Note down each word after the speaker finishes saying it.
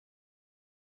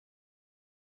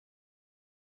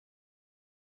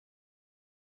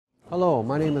Hello,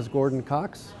 my name is Gordon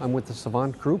Cox. I'm with the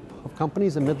Savant Group of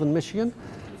companies in Midland, Michigan.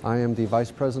 I am the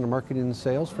Vice President of Marketing and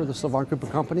Sales for the Savant Group of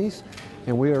companies,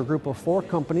 and we are a group of 4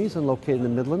 companies and located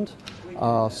in Midland.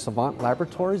 Savant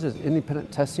Laboratories is an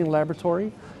independent testing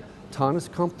laboratory. Thomas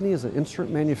Company is an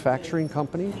instrument manufacturing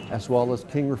company, as well as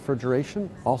King Refrigeration,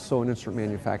 also an instrument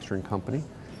manufacturing company.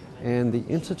 And the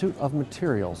Institute of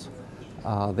Materials.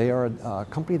 They are a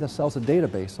company that sells a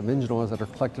database of engine oils that are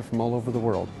collected from all over the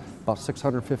world, about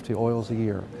 650 oils a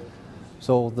year.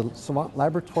 So the Savant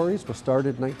Laboratories was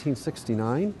started in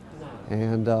 1969,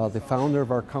 and the founder of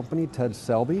our company, Ted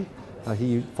Selby,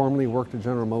 he formerly worked at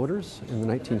General Motors in the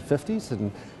 1950s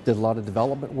and did a lot of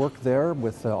development work there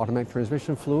with automatic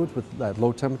transmission fluids with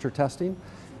low temperature testing.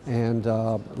 And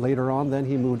later on then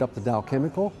he moved up to Dow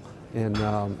Chemical in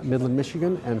Midland,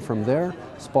 Michigan, and from there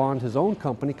spawned his own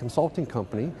company, consulting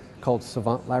company, called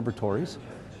Savant Laboratories.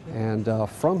 And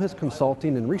from his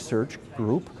consulting and research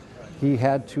group, he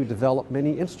had to develop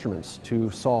many instruments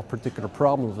to solve particular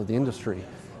problems of the industry.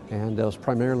 And it was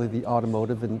primarily the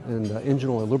automotive and engine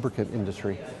oil lubricant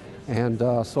industry. And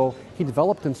so he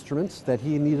developed instruments that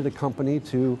he needed a company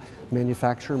to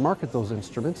manufacture and market those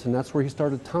instruments, and that's where he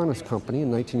started Thomas Company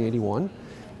in 1981.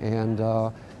 And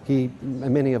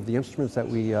many of the instruments that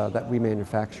we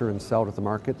manufacture and sell to the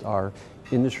market are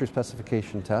industry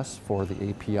specification tests for the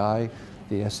API,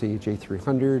 the SE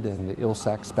J300, and the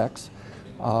ILSAC specs.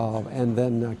 And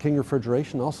then King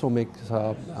Refrigeration also makes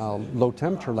low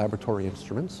temperature laboratory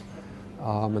instruments.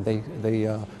 And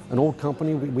an old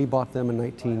company, we bought them in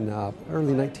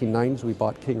early 1990s. We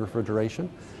bought King Refrigeration,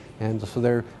 and so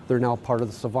they're now part of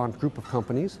the Savant Group of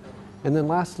companies. And then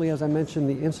lastly, as I mentioned,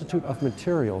 the Institute of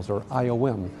Materials, or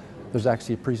IOM. There's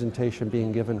actually a presentation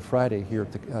being given Friday here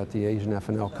at the Asian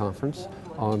F&L conference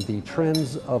on the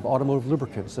trends of automotive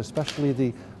lubricants, especially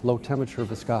the low temperature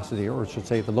viscosity, or I should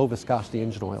say the low viscosity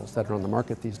engine oils that are on the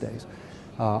market these days.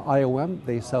 IOM,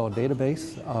 they sell a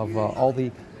database of all the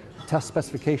test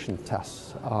specification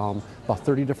tests. About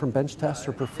 30 different bench tests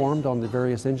are performed on the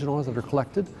various engine oils that are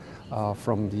collected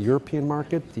from the European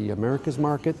market, the Americas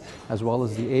market, as well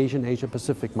as the Asia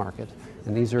Pacific market.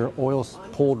 And these are oils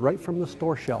pulled right from the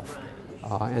store shelf.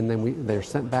 And then they're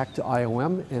sent back to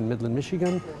IOM in Midland,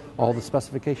 Michigan. All the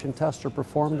specification tests are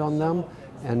performed on them.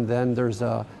 And then there's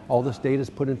all this data is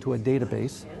put into a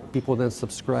database. People then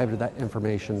subscribe to that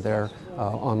information there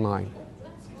online.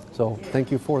 So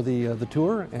thank you for the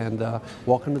tour, and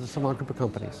welcome to the Savant Group of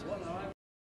companies.